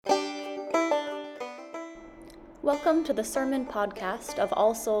Welcome to the sermon podcast of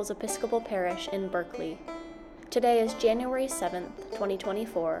All Souls Episcopal Parish in Berkeley. Today is January 7th,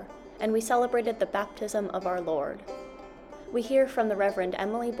 2024, and we celebrated the baptism of our Lord. We hear from the Reverend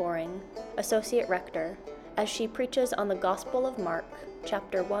Emily Boring, Associate Rector, as she preaches on the Gospel of Mark,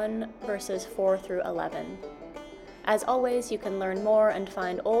 chapter 1, verses 4 through 11. As always, you can learn more and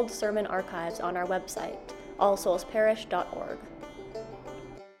find old sermon archives on our website, allsoulsparish.org.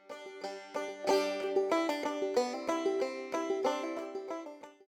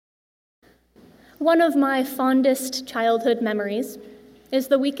 One of my fondest childhood memories is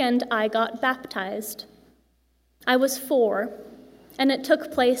the weekend I got baptized. I was 4, and it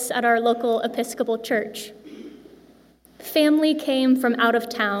took place at our local Episcopal church. Family came from out of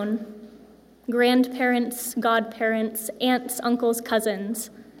town, grandparents, godparents, aunts, uncles,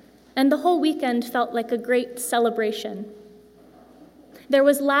 cousins, and the whole weekend felt like a great celebration. There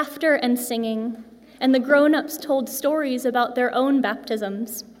was laughter and singing, and the grown-ups told stories about their own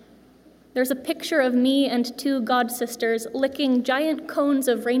baptisms. There's a picture of me and 2 god-sisters licking giant cones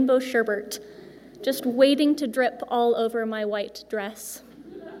of rainbow sherbet, just waiting to drip all over my white dress.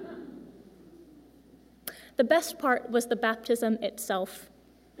 The best part was the baptism itself.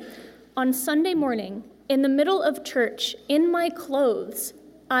 On Sunday morning, in the middle of church, in my clothes,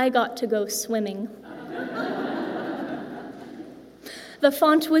 I got to go swimming. The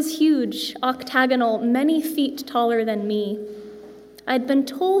font was huge, octagonal, many feet taller than me. I'd been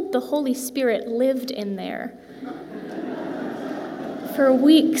told the Holy Spirit lived in there. For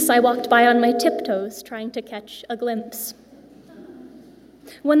weeks, I walked by on my tiptoes, trying to catch a glimpse.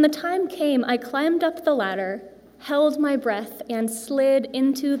 When the time came, I climbed up the ladder, held my breath, and slid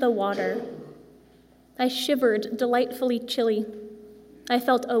into the water. I shivered, delightfully chilly. I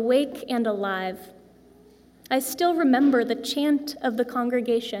felt awake and alive. I still remember the chant of the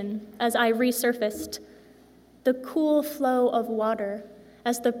congregation as I resurfaced, the cool flow of water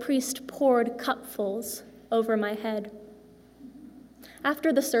as the priest poured cupfuls over my head.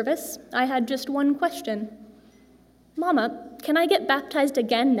 After the service, I had just one question. Mama, can I get baptized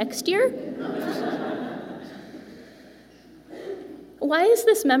again next year? Why is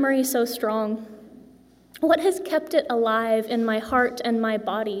this memory so strong? What has kept it alive in my heart and my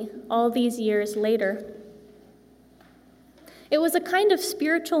body all these years later? It was a kind of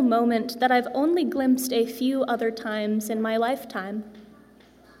spiritual moment that I've only glimpsed a few other times in my lifetime.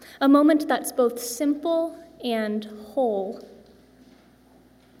 A moment that's both simple and whole.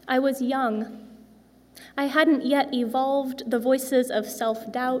 I was young. I hadn't yet evolved the voices of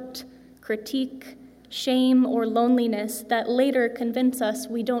self-doubt, critique, shame, or loneliness that later convince us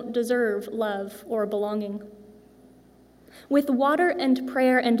we don't deserve love or belonging. With water and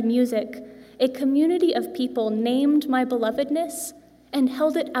prayer and music, a community of people named my belovedness and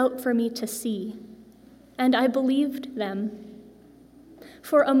held it out for me to see, and I believed them.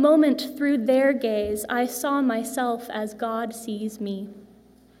 For a moment through their gaze, I saw myself as God sees me.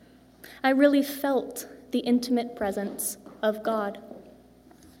 I really felt the intimate presence of God.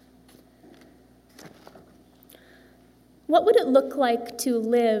 What would it look like to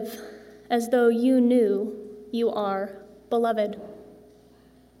live as though you knew you are beloved?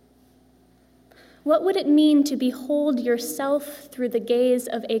 What would it mean to behold yourself through the gaze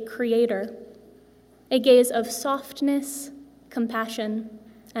of a creator, a gaze of softness, compassion,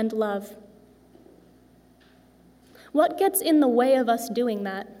 and love? What gets in the way of us doing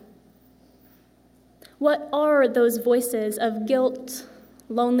that? What are those voices of guilt,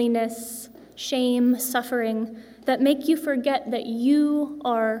 loneliness, shame, suffering that make you forget that you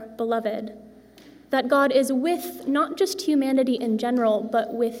are beloved, that God is with not just humanity in general,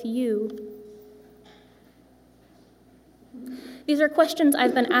 but with you? These are questions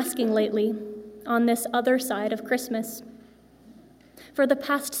I've been asking lately on this other side of Christmas. For the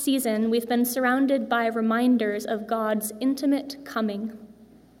past season, we've been surrounded by reminders of God's intimate coming.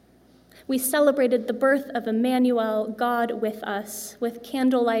 We celebrated the birth of Emmanuel, God with us, with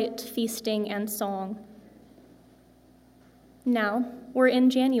candlelight, feasting, and song. Now, we're in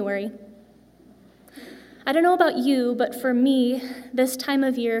January. I don't know about you, but for me, this time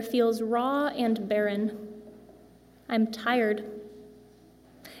of year feels raw and barren. I'm tired.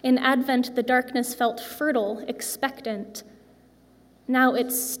 In Advent, the darkness felt fertile, expectant. Now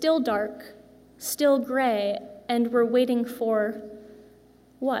it's still dark, still gray, and we're waiting for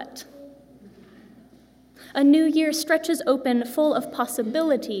what? A new year stretches open full of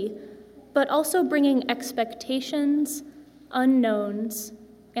possibility, but also bringing expectations, unknowns,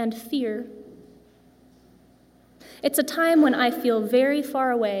 and fear. It's a time when I feel very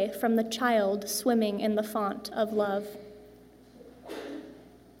far away from the child swimming in the font of love.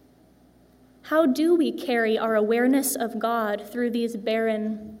 How do we carry our awareness of God through these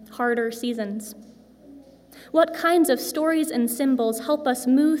barren, harder seasons? What kinds of stories and symbols help us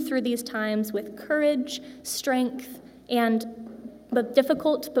move through these times with courage, strength, and the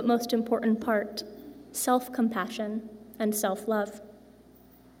difficult but most important part, self-compassion and self-love?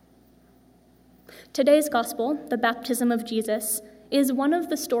 Today's gospel, the baptism of Jesus, is one of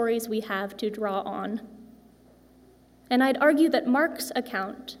the stories we have to draw on. And I'd argue that Mark's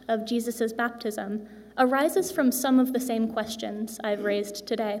account of Jesus' baptism arises from some of the same questions I've raised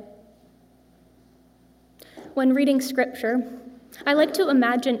today. When reading scripture, I like to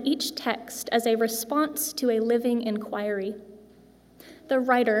imagine each text as a response to a living inquiry. The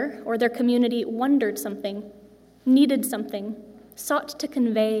writer or their community wondered something, needed something, sought to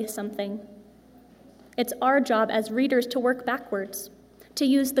convey something. It's our job as readers to work backwards, to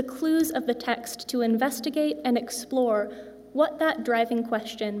use the clues of the text to investigate and explore what that driving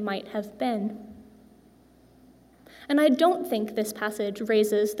question might have been. And I don't think this passage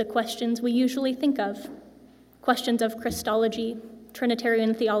raises the questions we usually think of, questions of Christology,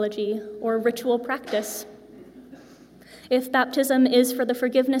 Trinitarian theology, or ritual practice. If baptism is for the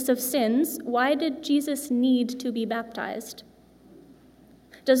forgiveness of sins, why did Jesus need to be baptized?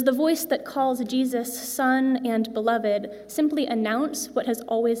 Does the voice that calls Jesus Son and Beloved simply announce what has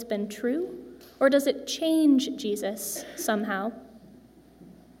always been true, or does it change Jesus somehow?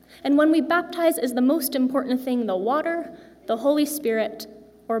 And when we baptize, is the most important thing the water, the Holy Spirit,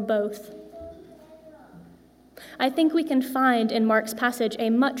 or both? I think we can find in Mark's passage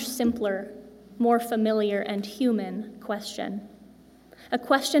a much simpler, more familiar and human question. A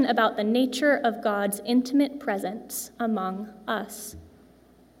question about the nature of God's intimate presence among us.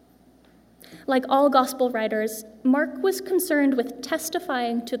 Like all gospel writers, Mark was concerned with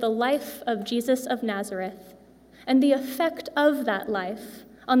testifying to the life of Jesus of Nazareth and the effect of that life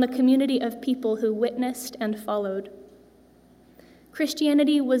on the community of people who witnessed and followed.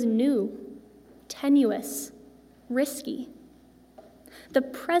 Christianity was new, tenuous, risky. The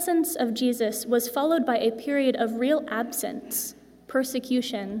presence of Jesus was followed by a period of real absence,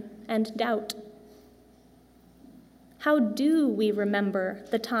 persecution, and doubt. How do we remember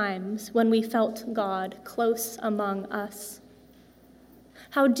the times when we felt God close among us?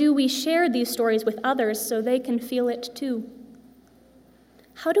 How do we share these stories with others so they can feel it too?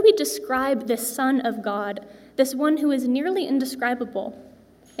 How do we describe this Son of God, this one who is nearly indescribable,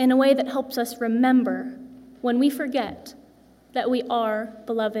 in a way that helps us remember when we forget that we are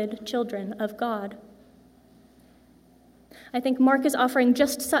beloved children of God? I think Mark is offering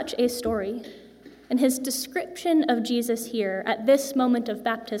just such a story, and his description of Jesus here at this moment of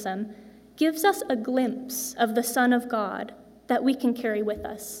baptism gives us a glimpse of the Son of God that we can carry with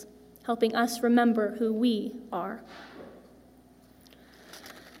us, helping us remember who we are.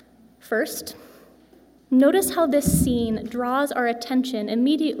 First, notice how this scene draws our attention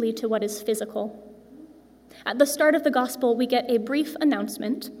immediately to what is physical. At the start of the gospel, we get a brief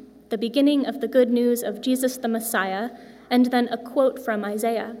announcement, the beginning of the good news of Jesus the Messiah, and then a quote from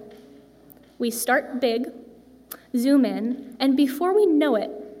Isaiah. We start big, zoom in, and before we know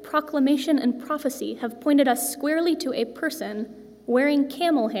it, proclamation and prophecy have pointed us squarely to a person wearing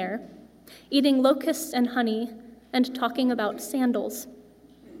camel hair, eating locusts and honey, and talking about sandals.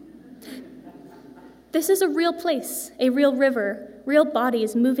 This is a real place, a real river, real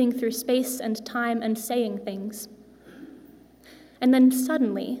bodies moving through space and time and saying things. And then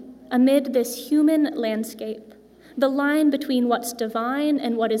suddenly, amid this human landscape, the line between what's divine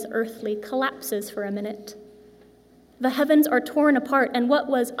and what is earthly collapses for a minute. The heavens are torn apart, and what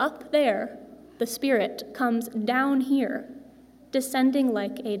was up there, the Spirit, comes down here, descending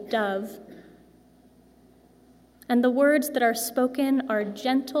like a dove. And the words that are spoken are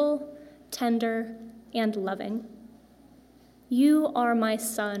gentle, tender, and loving. You are my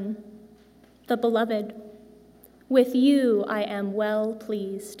Son, the Beloved. With you I am well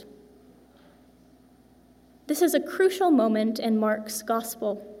pleased. This is a crucial moment in Mark's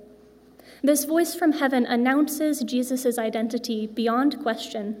gospel. This voice from heaven announces Jesus' identity beyond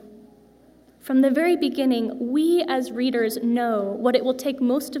question. From the very beginning, we as readers know what it will take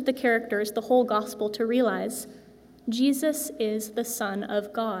most of the characters the whole gospel to realize. Jesus is the Son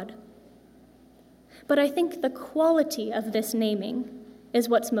of God. But I think the quality of this naming is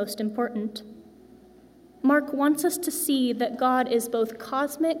what's most important. Mark wants us to see that God is both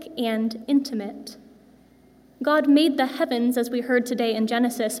cosmic and intimate. God made the heavens, as we heard today in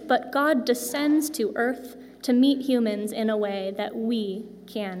Genesis, but God descends to earth to meet humans in a way that we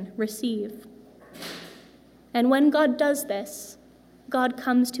can receive. And when God does this, God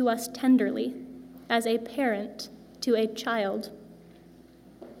comes to us tenderly, as a parent to a child.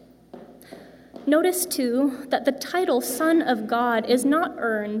 Notice, too, that the title Son of God is not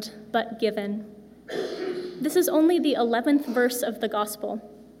earned, but given. This is only the 11th verse of the gospel.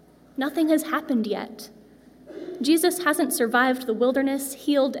 Nothing has happened yet. Jesus hasn't survived the wilderness,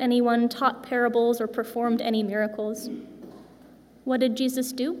 healed anyone, taught parables, or performed any miracles. What did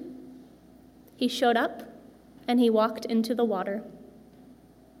Jesus do? He showed up, and he walked into the water.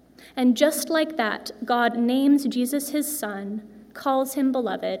 And just like that, God names Jesus his son, calls him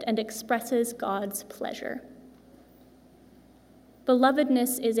beloved, and expresses God's pleasure.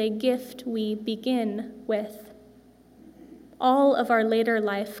 Belovedness is a gift we begin with. All of our later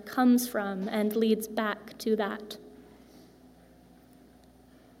life comes from and leads back to that.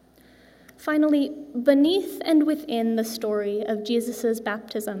 Finally, beneath and within the story of Jesus'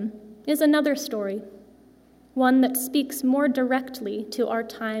 baptism is another story, one that speaks more directly to our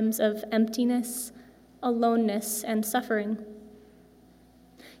times of emptiness, aloneness, and suffering.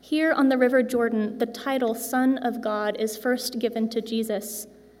 Here on the River Jordan, the title Son of God is first given to Jesus,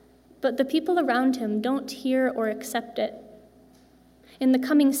 but the people around him don't hear or accept it. In the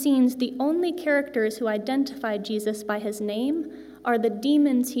coming scenes, the only characters who identify Jesus by his name are the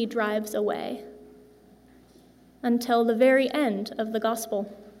demons he drives away, until the very end of the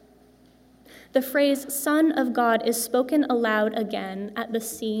gospel. The phrase Son of God is spoken aloud again at the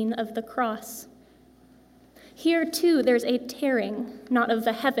scene of the cross. Here, too, there's a tearing, not of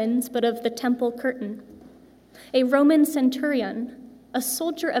the heavens, but of the temple curtain. A Roman centurion, a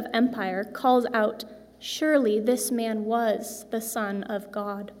soldier of empire, calls out, "Surely this man was the Son of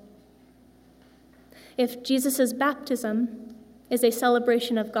God." If Jesus' baptism is a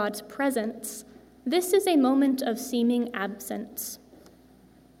celebration of God's presence, this is a moment of seeming absence.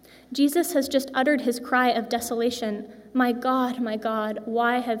 Jesus has just uttered his cry of desolation, my God,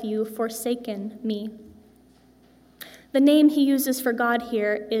 why have you forsaken me?" The name he uses for God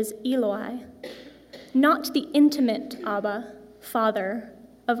here is Eloi, not the intimate Abba, Father,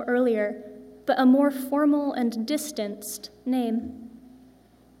 of earlier, but a more formal and distanced name.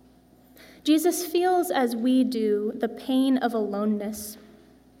 Jesus feels, as we do, the pain of aloneness,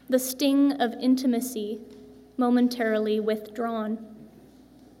 the sting of intimacy momentarily withdrawn.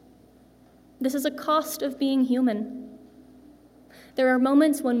 This is a cost of being human. There are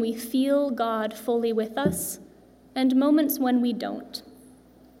moments when we feel God fully with us, and moments when we don't.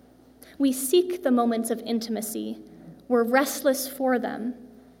 We seek the moments of intimacy, we're restless for them,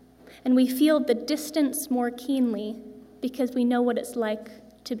 and we feel the distance more keenly because we know what it's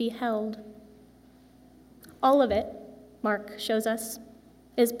like to be held. All of it, Mark shows us,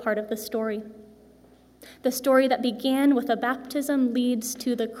 is part of the story. The story that began with a baptism leads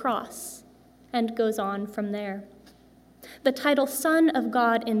to the cross and goes on from there. The title Son of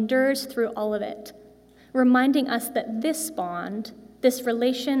God endures through all of it, reminding us that this bond, this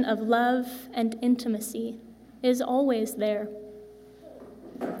relation of love and intimacy, is always there.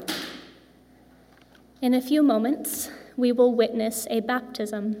 In a few moments, we will witness a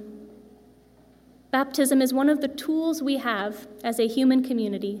baptism. Baptism is one of the tools we have as a human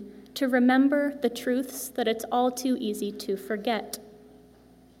community to remember the truths that it's all too easy to forget.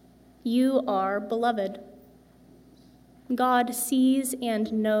 You are beloved. God sees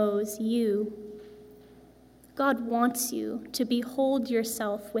and knows you. God wants you to behold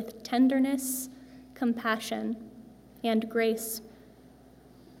yourself with tenderness, compassion, and grace.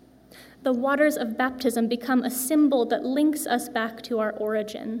 The waters of baptism become a symbol that links us back to our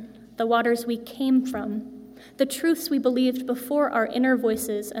origin, the waters we came from, the truths we believed before our inner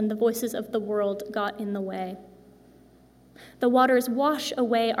voices and the voices of the world got in the way. The waters wash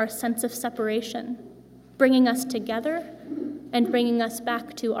away our sense of separation, bringing us together and bringing us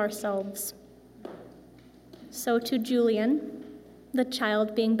back to ourselves. So to Julian, the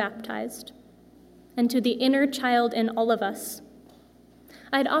child being baptized, and to the inner child in all of us,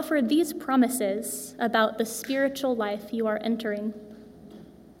 I'd offer these promises about the spiritual life you are entering.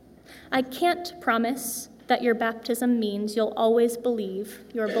 I can't promise that your baptism means you'll always believe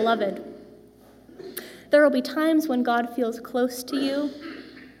you're beloved. There will be times when God feels close to you,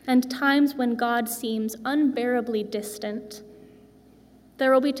 and times when God seems unbearably distant.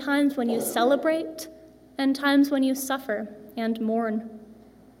 There will be times when you celebrate, and times when you suffer and mourn.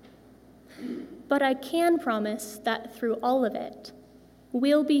 But I can promise that through all of it,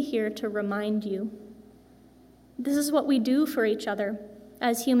 we'll be here to remind you. This is what we do for each other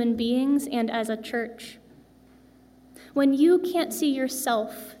as human beings and as a church. When you can't see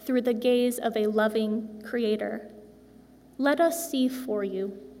yourself through the gaze of a loving Creator, let us see for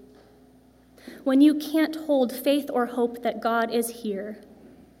you. When you can't hold faith or hope that God is here,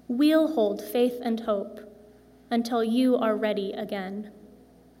 we'll hold faith and hope until you are ready again.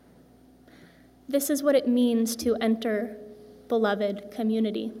 This is what it means to enter beloved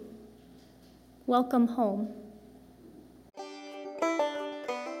community. Welcome home.